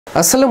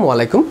আসসালামু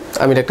আলাইকুম,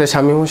 আমি ডাক্তার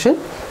শামীম হোসেন।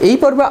 এই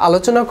পর্বে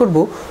আলোচনা করব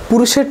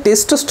পুরুষের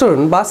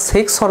টেস্টোস্টেরন বা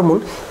সেক্স হরমোন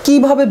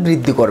কিভাবে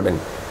বৃদ্ধি করবেন।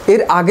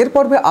 এর আগের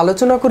পর্বে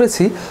আলোচনা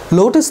করেছি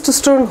লো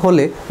টেস্টোস্টেরন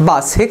হলে বা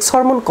সেক্স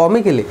হরমোন কমে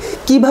গেলে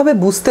কিভাবে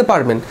বুঝতে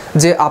পারবেন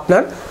যে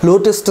আপনার লো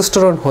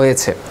টেস্টোস্টেরন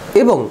হয়েছে,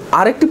 এবং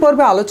আরেকটি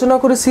পর্বে আলোচনা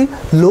করেছি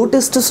লো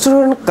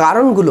টেস্টোস্টেরন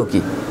কারণগুলো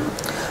কি।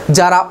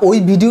 যারা ওই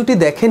ভিডিওটি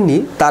দেখেননি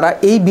তারা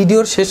এই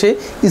ভিডিওর শেষে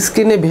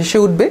স্ক্রিনে ভেসে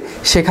উঠবে,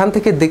 সেখান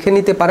থেকে দেখে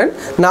নিতে পারেন,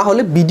 না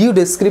হলে ভিডিও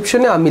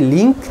ডেসক্রিপশনে আমি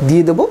লিংক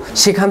দিয়ে দেব,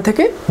 সেখান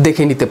থেকে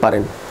দেখে নিতে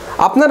পারেন।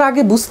 আপনার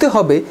আগে বুঝতে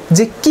হবে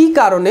যে কি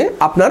কারণে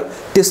আপনার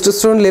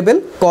টেস্টোস্টেরন লেভেল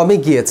কমে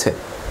গিয়েছে।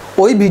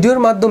 ওই ভিডিওর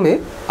মাধ্যমে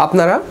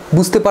আপনারা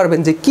বুঝতে পারবেন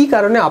যে কি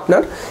কারণে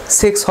আপনার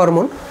সেক্স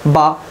হরমোন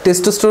বা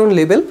টেস্টোস্টেরন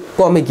লেভেল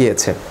কমে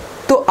গিয়েছে।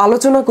 তো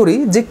আলোচনা করি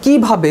যে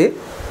কিভাবে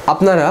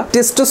আপনারা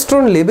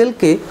টেস্টোস্টেরন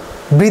লেভেলকে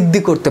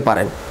বৃদ্ধি করতে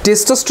পারেন।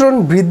 টেস্টোস্টেরন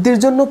বৃদ্ধির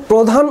জন্য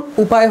প্রধান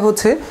উপায়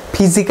হচ্ছে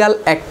ফিজিক্যাল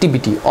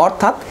অ্যাক্টিভিটি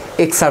অর্থাৎ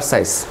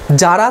এক্সারসাইজ।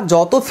 যারা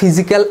যত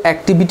ফিজিক্যাল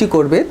অ্যাক্টিভিটি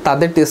করবে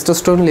তাদের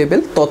টেস্টোস্টেরন লেভেল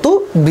তত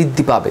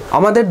বৃদ্ধি পাবে।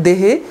 আমাদের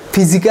দেহে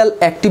ফিজিক্যাল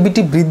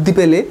অ্যাক্টিভিটি বৃদ্ধি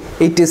পেলে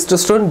এই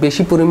টেস্টোস্টেরন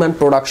বেশি পরিমাণ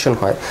প্রোডাকশন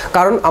হয়,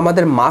 কারণ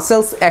আমাদের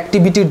মাসেলস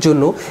অ্যাক্টিভিটির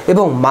জন্য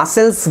এবং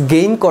মাসেলস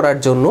গেইন করার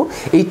জন্য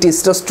এই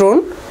টেস্টোস্টেরন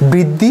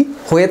বৃদ্ধি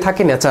হয়ে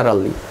থাকে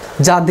ন্যাচারালি।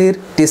 যাদের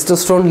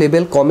টেস্টোস্টেরন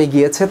লেভেল কমে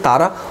গিয়েছে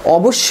তারা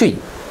অবশ্যই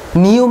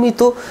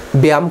নিয়মিত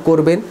ব্যায়াম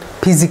করবেন,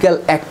 ফিজিক্যাল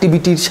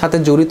অ্যাক্টিভিটির সাথে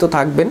জড়িত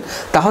থাকবেন,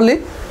 তাহলে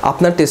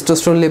আপনার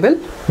টেস্টোস্টেরন লেভেল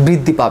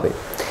বৃদ্ধি পাবে।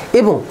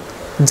 এবং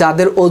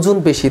যাদের ওজন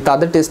বেশি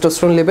তাদের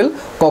টেস্টোস্টেরন লেভেল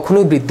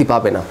কখনোই বৃদ্ধি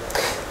পাবে না।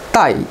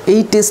 তাই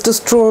এই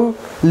টেস্টোস্টেরন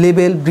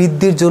লেভেল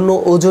বৃদ্ধির জন্য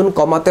ওজন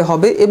কমাতে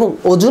হবে এবং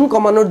ওজন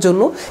কমানোর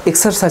জন্য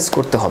এক্সারসাইজ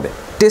করতে হবে।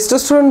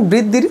 টেস্টোস্টেরন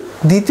বৃদ্ধির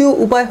দ্বিতীয়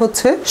উপায়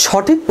হচ্ছে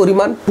সঠিক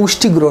পরিমাণ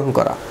পুষ্টি গ্রহণ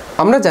করা।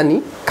 আমরা জানি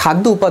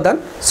খাদ্য উপাদান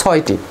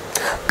 6টি: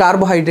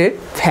 carbohydrate,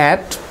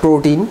 fat,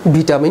 protein,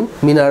 vitamin,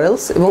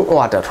 minerals এবং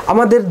ওয়াটার।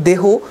 আমাদের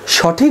দেহ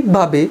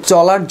সঠিকভাবে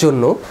চলার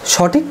জন্য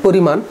সঠিক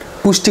পরিমাণ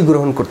পুষ্টি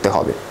গ্রহণ করতে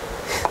হবে।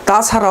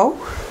 তাছাড়াও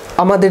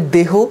আমাদের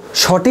দেহ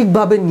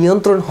সঠিকভাবে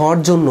নিয়ন্ত্রণ হওয়ার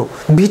জন্য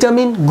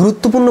ভিটামিন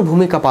গুরুত্বপূর্ণ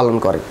ভূমিকা পালন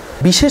করে।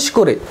 বিশেষ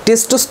করে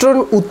টেস্টোস্টেরন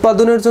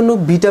উৎপাদনের জন্য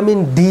ভিটামিন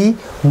ডি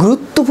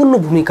গুরুত্বপূর্ণ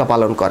ভূমিকা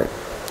পালন করে।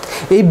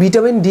 এই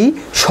ভিটামিন ডি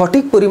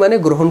সঠিক পরিমাণে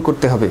গ্রহণ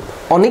করতে হবে।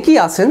 অনেকেই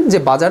আছেন যে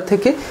বাজার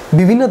থেকে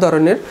বিভিন্ন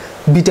ধরনের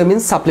ভিটামিন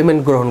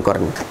সাপ্লিমেন্ট গ্রহণ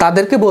করেন,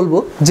 তাদেরকে বলবো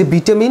যে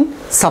ভিটামিন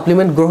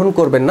সাপ্লিমেন্ট গ্রহণ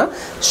করবেন না।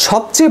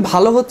 সবচেয়ে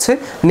ভালো হচ্ছে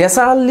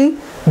ন্যাচারালি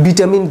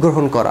ভিটামিন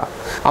গ্রহণ করা।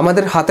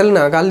 আমাদের হাতের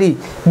নাগালি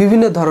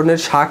বিভিন্ন ধরনের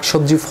শাক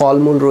সবজি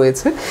ফলমূল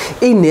রয়েছে,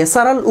 এই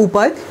ন্যাচারাল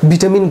উপায়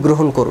ভিটামিন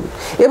গ্রহণ করুন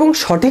এবং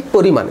সঠিক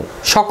পরিমাণে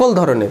সকল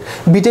ধরনের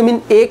ভিটামিন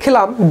এ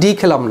খেলাম ডি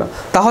খেলাম না,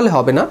 তাহলে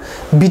হবে না।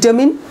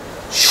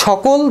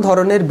 সকল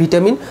ধরনের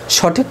ভিটামিন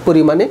সঠিক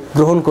পরিমাণে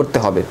গ্রহণ করতে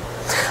হবে।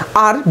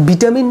 আর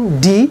ভিটামিন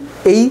ডি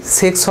এই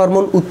সেক্স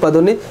হরমোন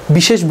উৎপাদনে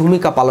বিশেষ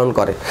ভূমিকা পালন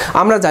করে।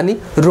 আমরা জানি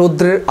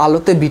রৌদ্রের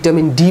আলোতে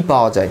ভিটামিন ডি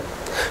পাওয়া যায়।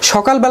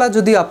 সকালবেলা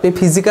যদি আপনি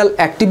ফিজিক্যাল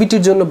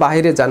অ্যাক্টিভিটির জন্য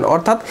বাইরে যান,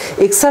 অর্থাৎ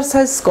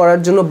এক্সারসাইজ করার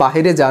জন্য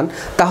বাইরে যান,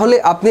 তাহলে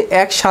আপনি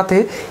একসাথে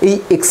এই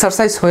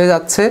এক্সারসাইজ হয়ে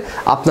যাচ্ছে,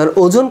 আপনার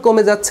ওজন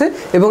কমে যাচ্ছে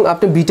এবং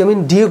আপনি ভিটামিন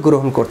ডিও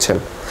গ্রহণ করছেন।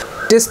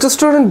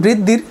 টেস্টোস্টেরন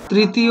বৃদ্ধির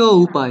তৃতীয়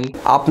উপায়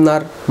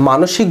আপনার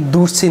মানসিক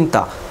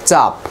দুশ্চিন্তা,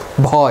 চাপ,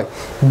 ভয়,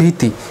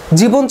 ভীতি।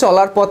 জীবন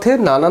চলার পথে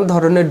নানান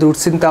ধরনের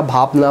দুশ্চিন্তা,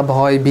 ভাবনা,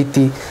 ভয়,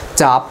 ভীতি,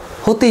 চাপ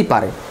হতেই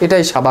পারে,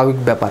 এটাই স্বাভাবিক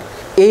ব্যাপার।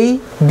 এই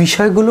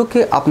বিষয়গুলোকে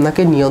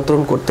আপনাকে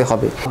নিয়ন্ত্রণ করতে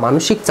হবে।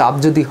 মানসিক চাপ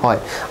যদি হয়,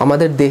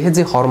 আমাদের দেহে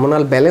যে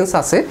হরমোনাল ব্যালেন্স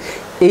আছে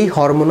এই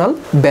হরমোনাল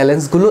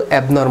ব্যালেন্সগুলো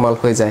অ্যাবনর্মাল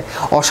হয়ে যায়,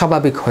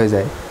 অস্বাভাবিক হয়ে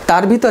যায়।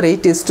 তার ভিতরে এই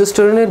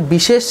টেস্টোস্টেরনের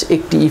বিশেষ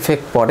একটি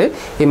ইফেক্ট পড়ে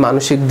এই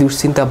মানসিক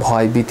দুশ্চিন্তা,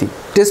 ভয়, ভীতি।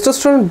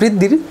 টেস্টোস্টেরন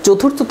বৃদ্ধির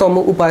চতুর্থতম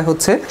উপায়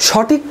হচ্ছে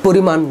সঠিক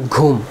পরিমাণ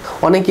ঘুম।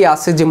 অনেকেই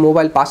আছে যে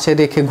মোবাইল পাশে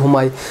রেখে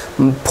ঘুমায়,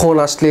 ফোন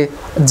আসলে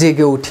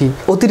জেগে উঠি,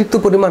 অতিরিক্ত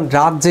পরিমাণ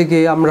রাত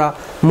জেগে আমরা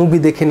মুভি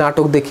দেখি,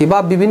 নাটক দেখি বা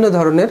বিভিন্ন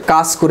ধরনের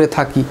কাজ করে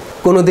থাকি।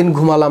 কোনো দিন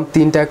ঘুমালাম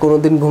 3টায়, কোনো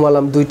দিন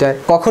ঘুমালাম 2টায়,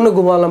 কখনো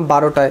ঘুমালাম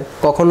 12টায়,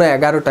 কখনো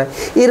 11টায়।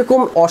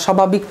 এরকম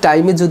অস্বাভাবিক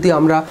টাইমে যদি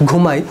আমরা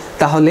ঘুমাই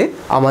তাহলে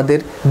আমাদের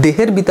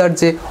দেহের ভিতর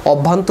যে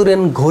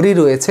অভ্যন্তরীণ ঘড়ি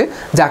রয়েছে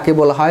যাকে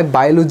বলা হয়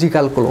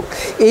বায়োলজিক্যাল ক্লক,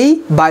 এই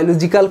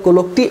বায়োলজিক্যাল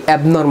ক্লকটি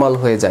অ্যাবনর্মাল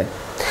হয়ে যায়।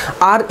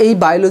 আর এই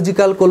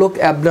বায়োলজিক্যাল ক্লক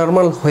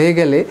অ্যাবনর্মাল হয়ে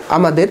গেলে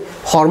আমাদের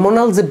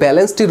হরমোনাল যে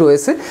ব্যালেন্সটি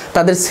রয়েছে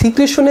তাদের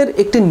সিক্রেশনের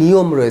একটি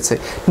নিয়ম রয়েছে।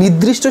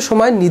 নির্দিষ্ট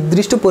সময়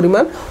নির্দিষ্ট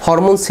পরিমাণ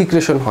হরমোন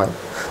সিক্রেশন হয়।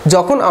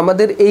 যখন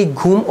আমাদের এই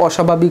ঘুম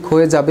অস্বাভাবিক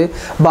হয়ে যাবে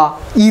বা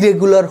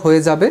ইরেগুলার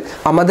হয়ে যাবে,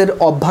 আমাদের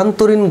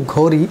অভ্যন্তরীণ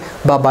ঘড়ি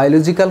বা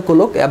বায়োলজিক্যাল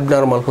ক্লক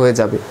অ্যাবনর্মাল হয়ে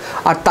যাবে,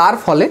 আর তার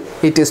ফলে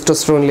এই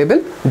টেস্টোস্টেরন লেভেল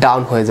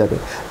ডাউন হয়ে যাবে।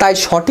 তাই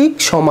সঠিক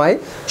সময়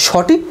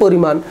সঠিক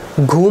পরিমাণ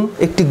ঘুম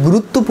একটি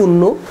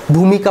গুরুত্বপূর্ণ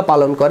ভূমিকা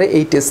পালন করে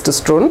এই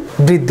টেস্টোস্টেরন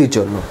বৃদ্ধির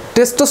জন্য।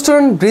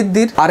 টেস্টোস্টেরন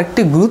বৃদ্ধির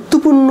আরেকটি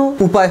গুরুত্বপূর্ণ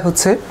উপায়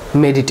হচ্ছে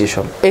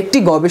মেডিটেশন। একটি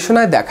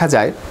গবেষণায় দেখা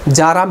যায়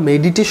যারা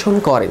মেডিটেশন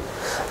করে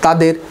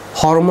তাদের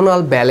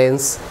হরমোনাল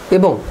ব্যালেন্স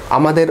এবং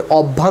আমাদের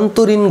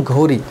অভ্যন্তরীণ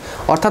ঘড়ি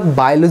অর্থাৎ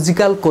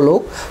বায়োলজিক্যাল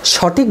ক্লক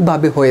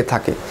সঠিকভাবে হয়ে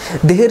থাকে।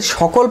 দেহের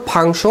সকল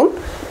ফাংশন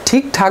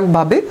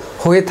ঠিকঠাকভাবে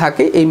হয়ে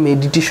থাকে এই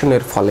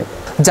মেডিটেশনের ফলে।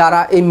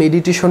 যারা এই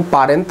মেডিটেশন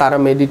পারেন তারা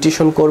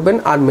মেডিটেশন করবেন,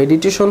 আর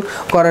মেডিটেশন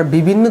করার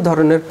বিভিন্ন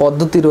ধরনের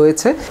পদ্ধতি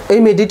রয়েছে। এই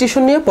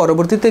মেডিটেশন নিয়ে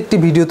পরবর্তীতে একটি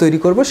ভিডিও তৈরি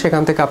করব,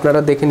 সেখান থেকে আপনারা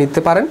দেখে নিতে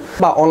পারেন,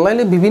 বা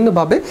অনলাইনে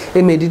বিভিন্নভাবে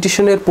এই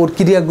মেডিটেশনের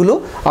প্রক্রিয়াগুলো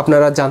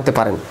আপনারা জানতে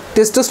পারেন।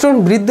 টেস্টোস্টেরন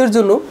বৃদ্ধির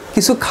জন্য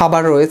কিছু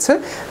খাবার রয়েছে,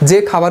 যে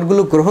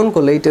খাবারগুলো গ্রহণ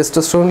করলে এই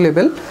টেস্টোস্টেরন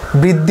লেভেল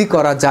বৃদ্ধি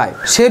করা যায়,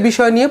 সে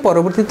বিষয় নিয়ে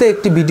পরবর্তীতে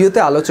একটি ভিডিওতে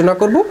আলোচনা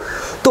করব।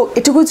 তো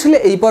এটুকুই ছিল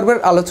এই পর্বের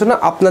আলোচনা।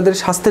 আপনাদের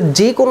স্বাস্থ্যের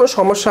যে কোনো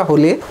সমস্যা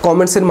হলে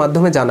কমেন্টসের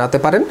মাধ্যমে জানাতে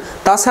পারেন।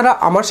 তাছাড়া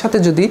আমার সাথে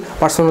যদি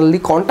পার্সোনালি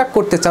কন্ট্যাক্ট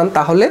করতে চান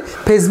তাহলে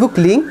ফেসবুক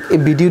লিঙ্ক এই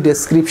ভিডিও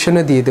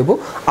ডেসক্রিপশনে দিয়ে দেব।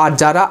 আর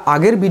যারা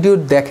আগের ভিডিও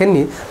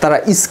দেখেননি তারা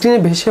স্ক্রিনে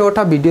ভেসে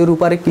ওঠা ভিডিওর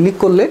উপরে ক্লিক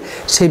করলে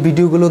সেই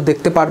ভিডিওগুলো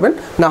দেখতে পারবেন,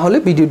 না হলে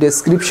ভিডিও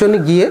ডেসক্রিপশনে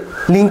গিয়ে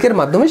লিঙ্কের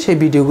মাধ্যমে সেই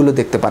ভিডিওগুলো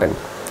দেখতে পারেন।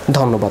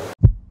 ধন্যবাদ।